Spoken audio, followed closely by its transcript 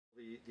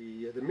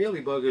The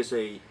mealybug is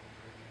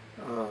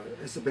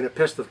has been a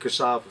pest of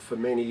cassava for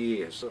many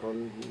years,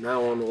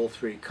 now on all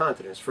three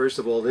continents. First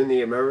of all, in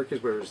the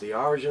Americas, where it was the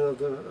origin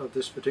of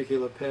this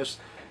particular pest.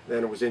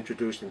 Then it was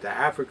introduced into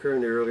Africa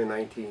in the early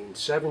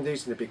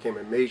 1970s, and it became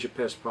a major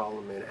pest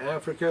problem in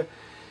Africa.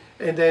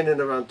 And then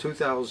in around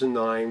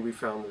 2009,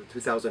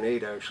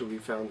 2008 actually, we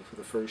found it for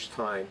the first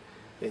time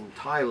in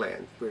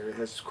Thailand, where it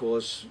has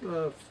caused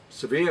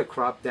severe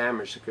crop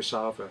damage to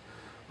cassava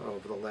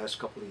over the last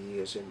couple of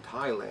years in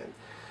Thailand.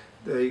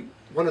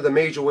 One of the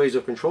major ways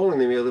of controlling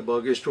the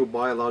mealybug is through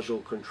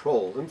biological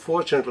control.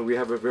 Unfortunately, we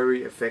have a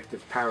very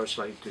effective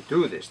parasite to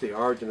do this. The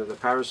origin of the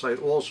parasite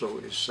also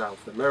is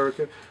South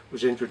America. It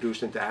was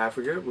introduced into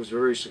Africa. It was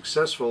very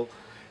successful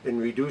in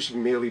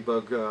reducing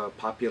mealybug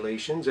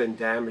populations and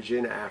damage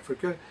in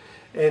Africa.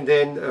 And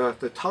then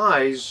the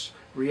Thais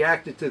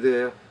reacted to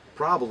the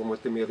problem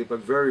with the mealybug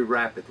very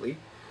rapidly.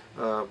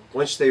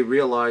 Once they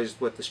realized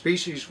what the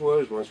species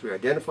was, once we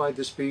identified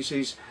the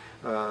species,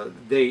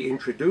 they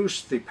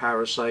introduced the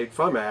parasite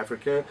from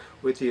Africa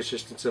with the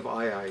assistance of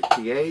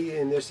IITA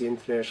in this, the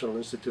International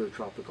Institute of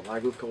Tropical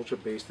Agriculture,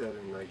 based out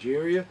in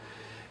Nigeria.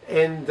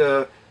 And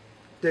the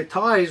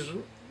Thais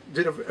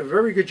did a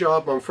very good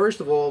job on, first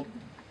of all,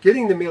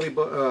 getting the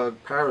mealybug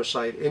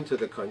parasite into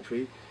the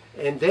country,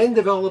 and then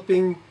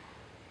developing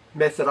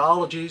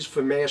methodologies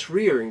for mass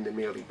rearing the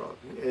mealybug.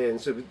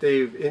 And so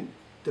they've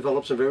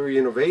developed some very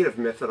innovative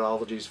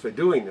methodologies for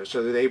doing this.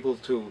 So they're able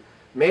to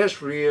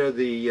mass rear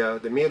the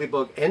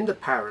mealybug and the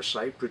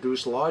parasite,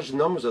 produce large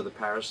numbers of the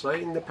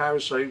parasite, and the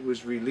parasite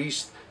was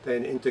released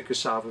then into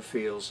cassava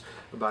fields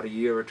about a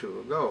year or two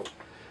ago.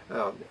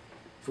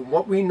 From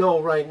what we know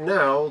right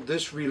now,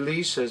 this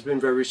release has been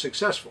very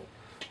successful.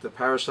 The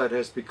parasite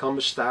has become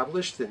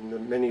established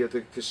in many of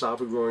the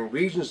cassava growing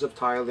regions of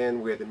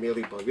Thailand where the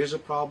mealybug is a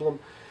problem,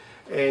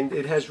 and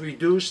it has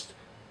reduced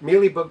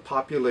mealybug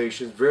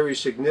populations very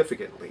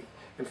significantly.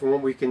 And from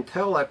what we can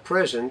tell at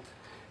present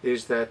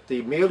is that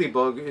the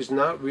mealybug is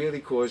not really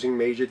causing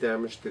major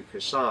damage to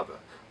cassava.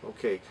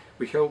 Okay,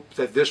 we hope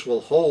that this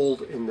will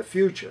hold in the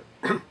future.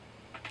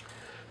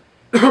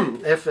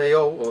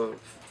 FAO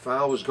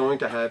is going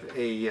to have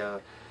a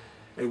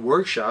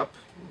workshop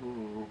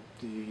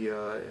the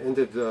end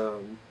of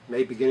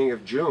May, beginning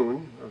of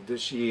June of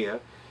this year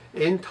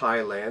in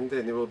Thailand,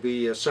 and there will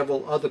be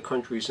several other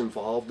countries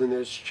involved in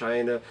this: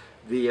 China,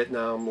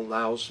 Vietnam,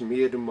 Laos,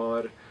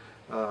 Myanmar,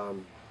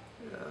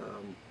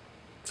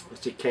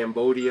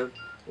 Cambodia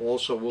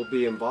also will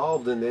be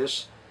involved in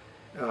this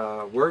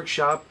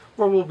workshop,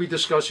 where we'll be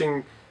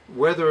discussing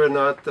whether or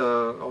not,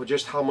 or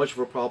just how much of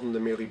a problem the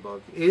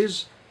mealybug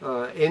is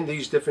in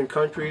these different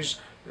countries.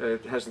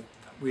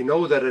 We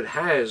know that it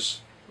has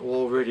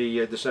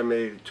already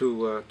disseminated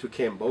to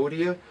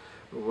Cambodia.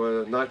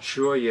 We're not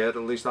sure yet,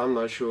 at least I'm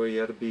not sure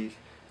yet,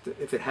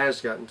 if it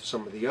has gotten to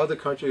some of the other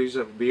countries.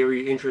 It would be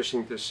very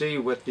interesting to see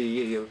what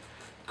the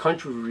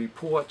country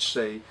reports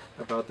say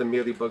about the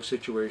mealybug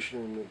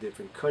situation in the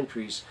different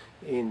countries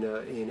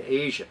in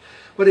Asia.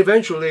 But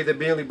eventually the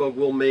mealybug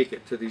will make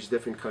it to these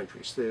different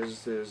countries.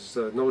 There's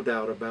no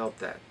doubt about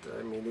that.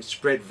 I mean, it's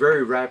spread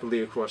very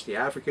rapidly across the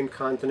African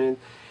continent,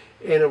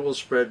 and it will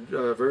spread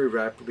very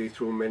rapidly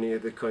through many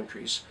of the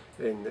countries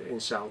in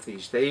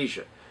Southeast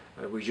Asia.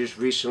 We just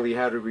recently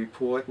had a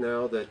report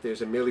now that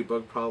there's a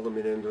mealybug problem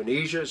in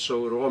Indonesia,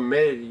 so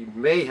it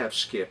may have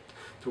skipped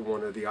to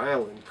one of the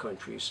island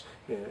countries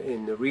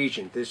in the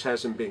region. This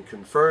hasn't been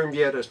confirmed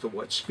yet as to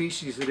what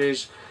species it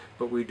is,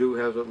 but we do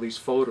have at least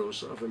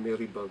photos of a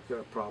mealybug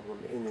problem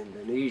in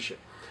Indonesia.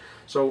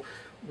 So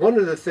one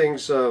of the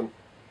things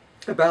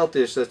about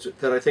this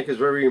that I think is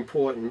very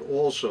important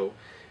also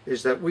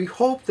is that we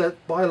hope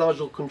that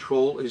biological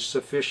control is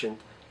sufficient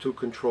to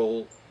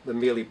control the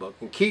mealybug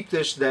and keep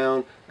this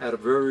down at a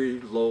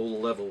very low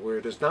level where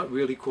it is not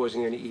really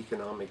causing any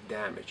economic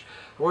damage.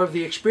 However,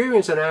 the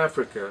experience in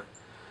Africa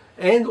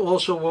and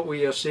also what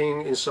we are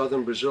seeing in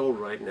southern Brazil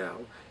right now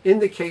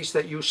indicates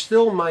that you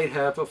still might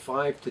have a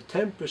 5 to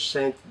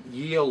 10%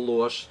 yield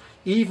loss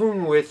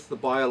even with the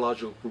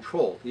biological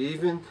control,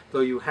 even though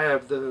you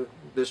have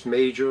this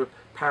major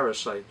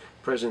parasite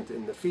present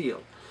in the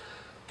field.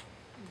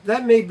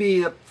 That may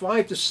be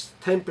 5 to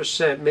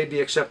 10% may be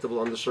acceptable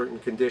under certain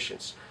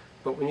conditions.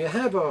 But when you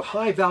have a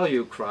high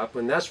value crop,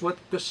 and that's what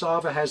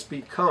cassava has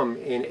become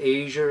in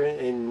Asia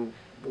and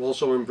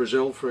also in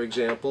Brazil, for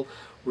example,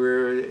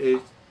 where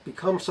it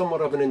becomes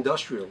somewhat of an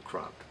industrial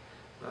crop.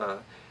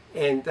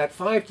 And that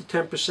 5 to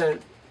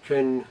 10%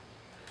 can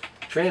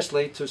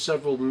translate to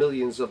several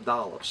millions of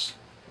dollars.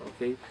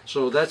 Okay?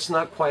 So that's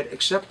not quite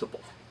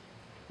acceptable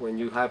when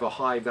you have a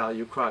high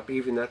value crop,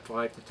 even at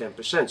 5 to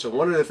 10%. So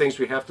one of the things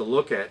we have to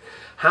look at,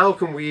 how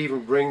can we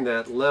even bring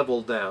that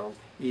level down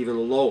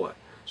even lower?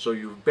 So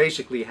you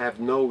basically have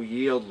no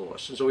yield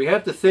loss. And so we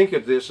have to think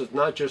of this as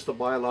not just a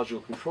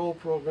biological control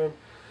program,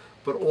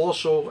 but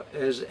also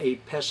as a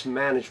pest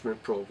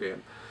management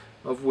program,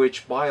 of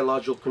which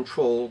biological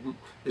control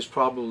is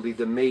probably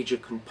the major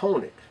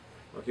component.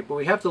 Okay, but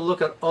we have to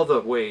look at other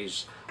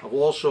ways of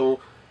also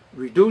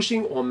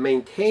reducing or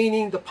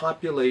maintaining the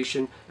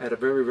population at a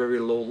very, very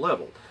low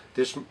level.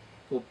 This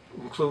will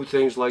include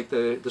things like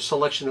the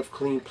selection of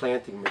clean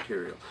planting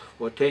material,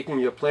 or taking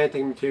your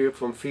planting material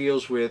from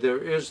fields where there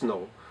is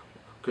no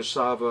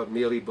Cassava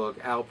mealybug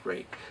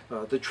outbreak,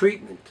 the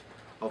treatment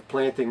of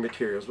planting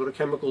materials with a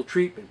chemical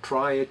treatment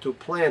prior to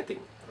planting.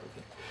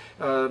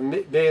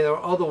 There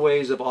are other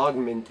ways of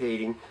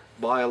augmentating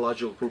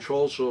biological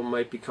control so it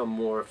might become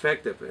more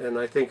effective, and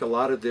I think a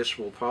lot of this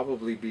will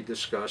probably be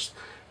discussed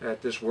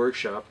at this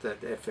workshop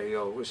that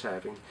FAO is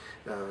having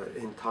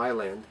in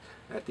Thailand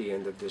at the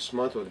end of this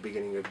month or the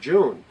beginning of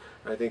June.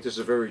 I think this is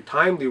a very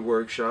timely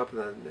workshop,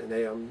 and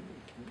I'm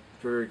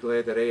very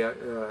glad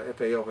that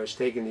FAO has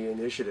taken the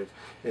initiative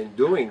in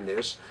doing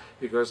this,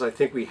 because I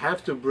think we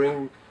have to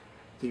bring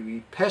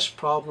the pest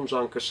problems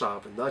on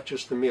cassava, not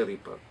just the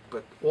mealybug,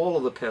 but all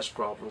of the pest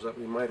problems that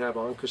we might have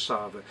on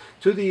cassava,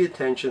 to the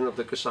attention of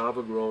the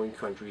cassava growing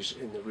countries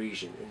in the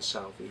region in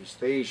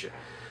Southeast Asia.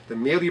 The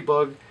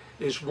mealybug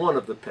is one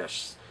of the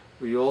pests.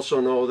 We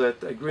also know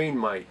that a green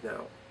mite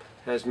now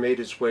has made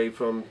its way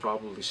from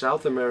probably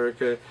South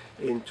America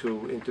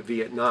into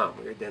Vietnam.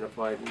 We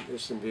identified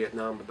this in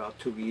Vietnam about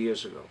 2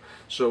 years ago.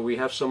 So we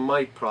have some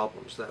mite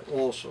problems that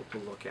also to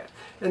look at.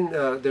 And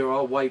there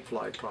are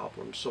whitefly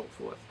problems, so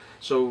forth.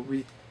 So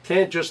we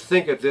can't just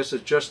think of this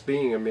as just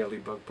being a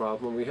mealybug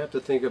problem. We have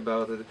to think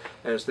about it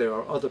as there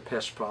are other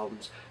pest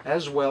problems,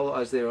 as well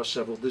as there are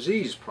several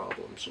disease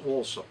problems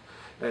also.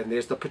 And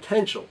there's the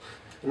potential.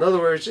 In other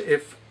words,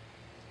 if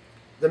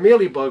the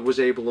mealybug was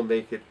able to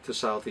make it to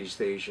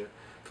Southeast Asia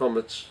from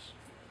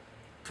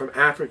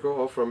Africa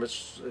or from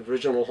its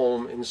original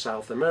home in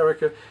South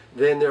America,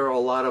 then there are a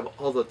lot of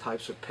other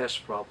types of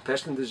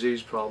pest and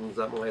disease problems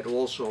that might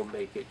also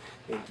make it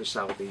into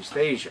Southeast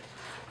Asia.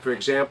 For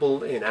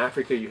example, in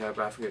Africa you have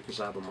African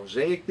cassava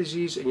mosaic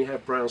disease and you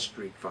have brown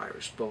streak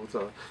virus. Both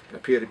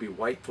appear to be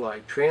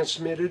whitefly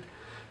transmitted,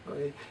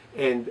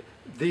 and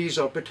these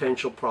are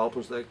potential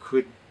problems that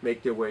could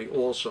make their way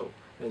also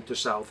into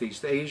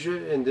Southeast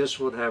Asia, and this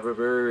would have a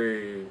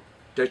very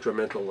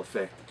detrimental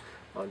effect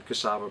on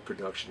cassava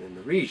production in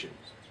the region.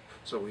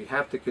 So we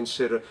have to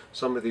consider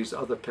some of these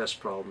other pest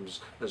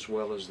problems as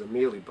well as the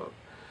mealybug.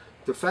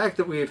 The fact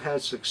that we have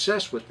had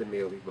success with the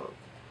mealybug,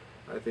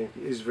 I think,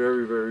 is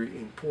very, very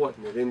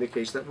important. It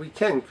indicates that we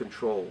can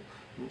control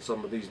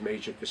some of these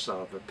major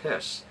cassava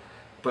pests.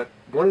 But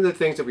one of the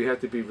things that we have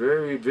to be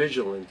very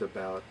vigilant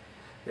about,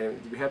 and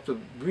we have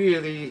to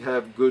really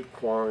have good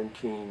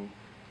quarantine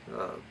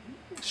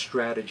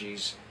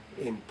strategies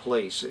in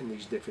place in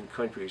these different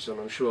countries, and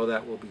I'm sure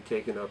that will be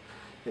taken up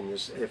in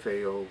this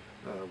FAO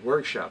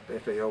workshop.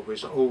 FAO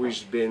has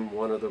always been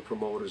one of the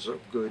promoters of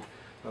good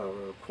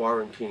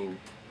quarantine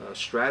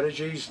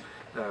strategies.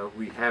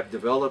 We have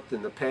developed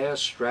in the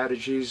past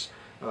strategies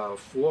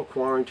for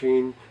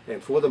quarantine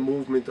and for the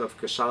movement of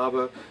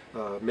cassava,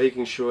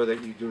 making sure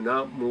that you do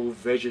not move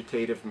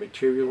vegetative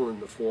material in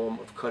the form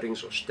of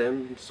cuttings or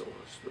stems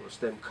or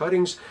stem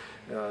cuttings.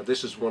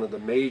 This is one of the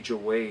major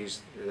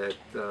ways that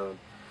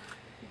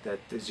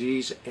that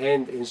disease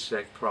and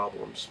insect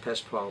problems,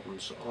 pest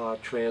problems, are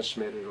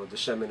transmitted or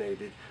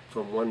disseminated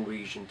from one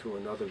region to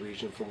another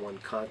region, from one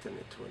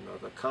continent to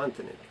another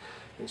continent.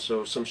 And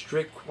so some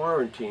strict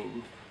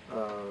quarantine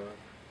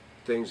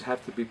things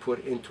have to be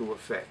put into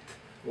effect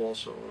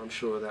also. I'm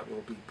sure that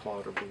will be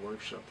part of the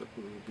workshop that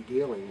we will be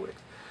dealing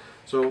with.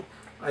 So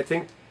I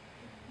think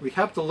we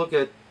have to look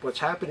at what's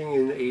happening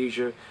in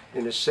Asia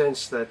in the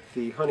sense that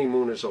the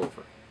honeymoon is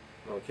over.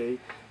 Okay?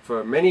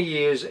 For many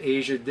years,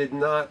 Asia did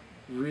not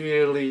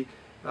really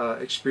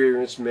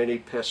experience many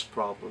pest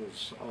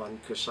problems on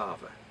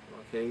cassava.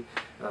 Okay?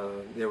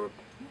 There were,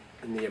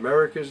 in the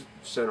Americas,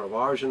 center of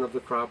origin of the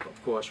crop,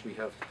 of course, we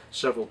have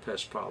several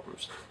pest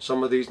problems.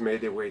 Some of these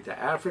made their way to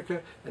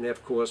Africa and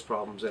have caused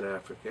problems in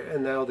Africa,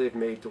 and now they've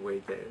made their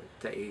way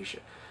to Asia.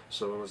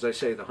 So as I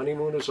say, the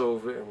honeymoon is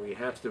over, and we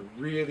have to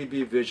really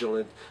be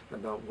vigilant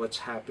about what's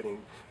happening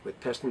with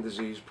pest and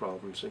disease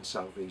problems in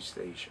Southeast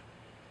Asia.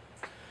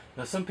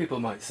 Now some people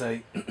might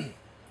say,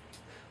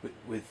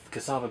 with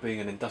cassava being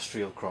an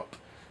industrial crop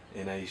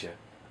in Asia,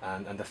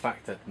 and the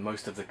fact that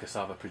most of the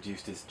cassava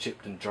produced is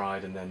chipped and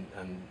dried and then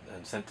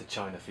sent to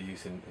China for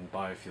use in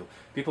biofuel,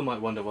 people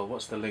might wonder, well,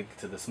 what's the link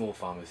to the small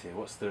farmers here?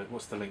 What's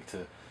the link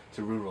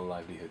to rural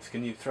livelihoods?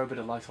 Can you throw a bit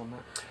of light on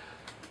that?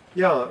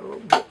 Yeah,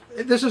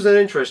 this is an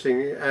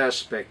interesting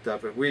aspect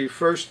of it. We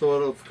first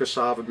thought of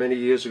cassava many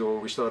years ago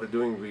when we started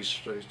doing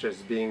research as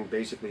being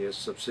basically a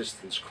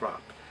subsistence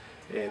crop.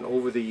 And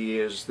over the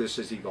years, this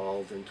has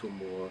evolved into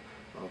more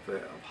of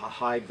a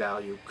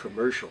high-value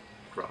commercial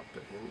crop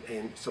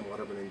and somewhat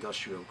of an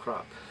industrial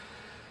crop.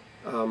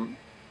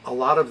 A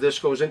lot of this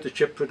goes into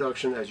chip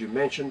production, as you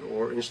mentioned,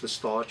 or into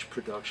starch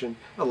production.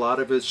 A lot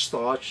of its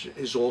starch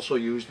is also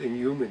used in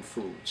human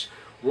foods.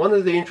 One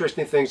of the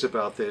interesting things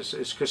about this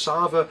is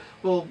cassava,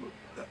 well,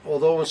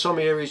 although in some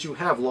areas you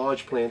have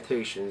large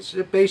plantations,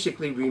 it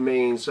basically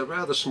remains a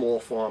rather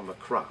small farmer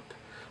crop.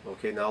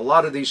 Okay, now a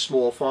lot of these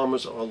small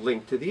farmers are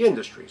linked to the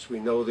industries. We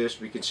know this,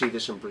 we can see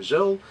this in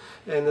Brazil,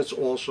 and it's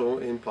also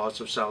in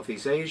parts of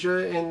Southeast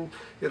Asia, and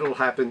it'll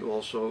happen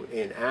also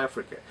in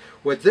Africa.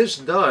 What this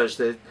does,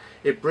 that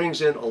it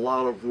brings in a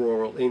lot of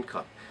rural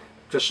income.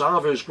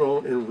 Cassava is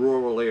grown in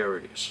rural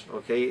areas,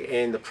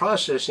 okay, and the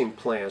processing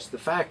plants, the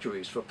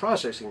factories for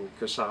processing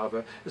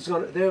cassava,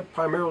 they're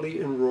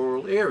primarily in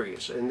rural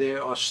areas, and they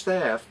are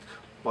staffed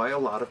by a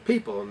lot of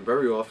people, and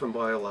very often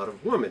by a lot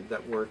of women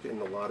that work in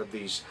a lot of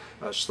these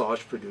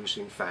starch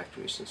producing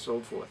factories and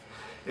so forth.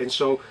 And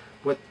so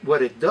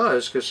what it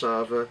does,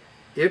 cassava,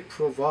 it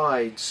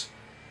provides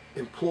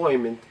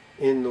employment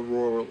in the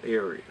rural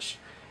areas.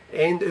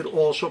 And it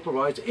also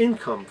provides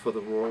income for the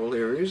rural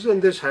areas,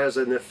 and this has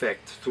an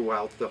effect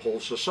throughout the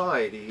whole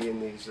society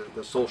in these,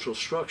 the social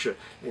structure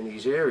in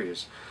these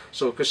areas.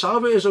 So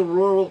cassava is a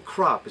rural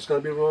crop. It's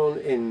going to be grown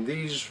in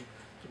these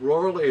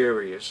rural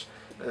areas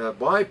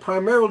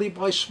primarily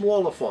by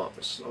smaller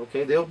farmers.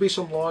 Okay, there'll be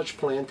some large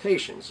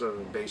plantations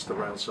based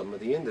around some of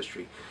the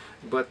industry,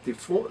 but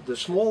the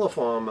smaller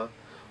farmer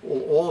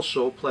will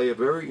also play a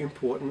very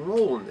important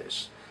role in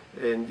this.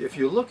 And if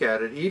you look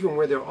at it, even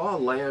where there are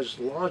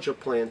larger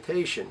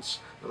plantations,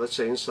 let's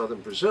say in southern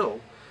Brazil,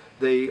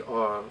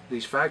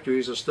 these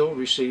factories are still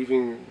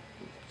receiving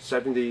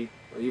 70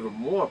 or even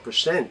more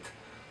 %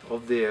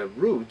 of their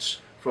roots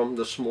from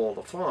the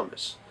smaller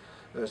farmers.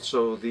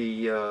 So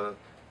the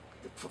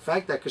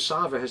fact that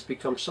cassava has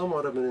become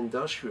somewhat of an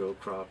industrial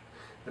crop,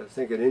 I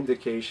think an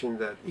indication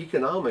that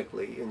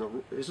economically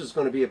this is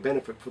going to be a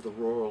benefit for the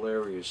rural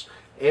areas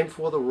and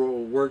for the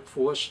rural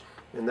workforce,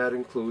 and that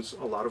includes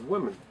a lot of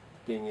women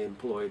being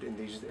employed in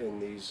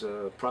these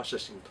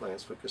processing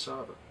plants for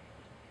cassava.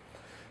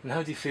 And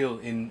how do you feel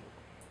in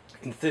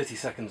 30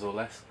 seconds or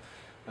less?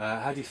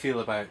 How do you feel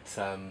about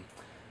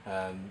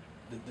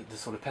the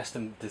sort of pest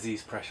and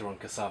disease pressure on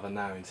cassava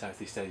now in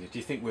Southeast Asia? Do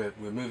you think we're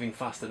moving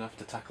fast enough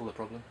to tackle the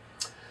problem?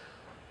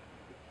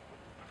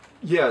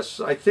 Yes,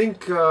 I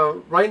think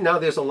right now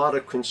there's a lot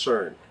of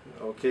concern.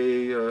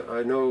 Okay,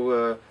 I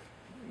know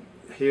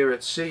here at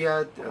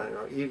CIAT,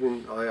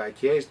 even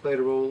IITA has played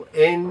a role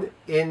in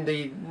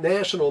the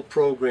national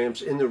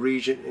programs in the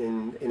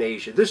region in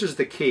Asia. This is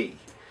the key,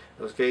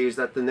 okay, is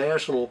that the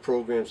national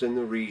programs in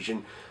the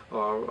region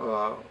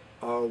are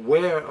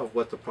aware of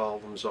what the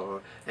problems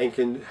are and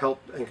can help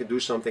and can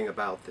do something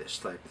about this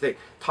type of thing.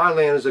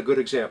 Thailand is a good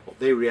example.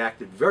 They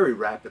reacted very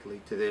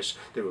rapidly to this.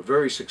 They were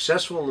very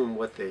successful in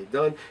what they've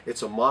done.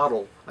 It's a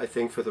model, I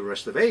think, for the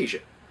rest of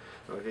Asia.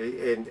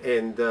 Okay,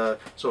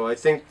 so I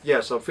think,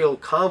 yes, I feel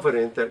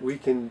confident that we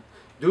can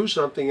do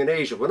something in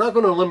Asia. We're not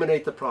going to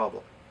eliminate the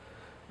problem,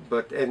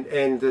 but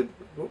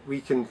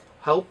we can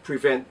help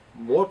prevent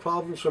more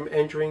problems from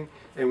entering,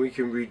 and we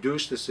can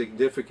reduce the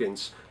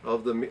significance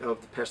of the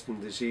pest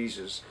and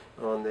diseases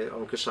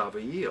on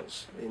cassava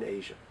yields in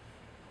Asia.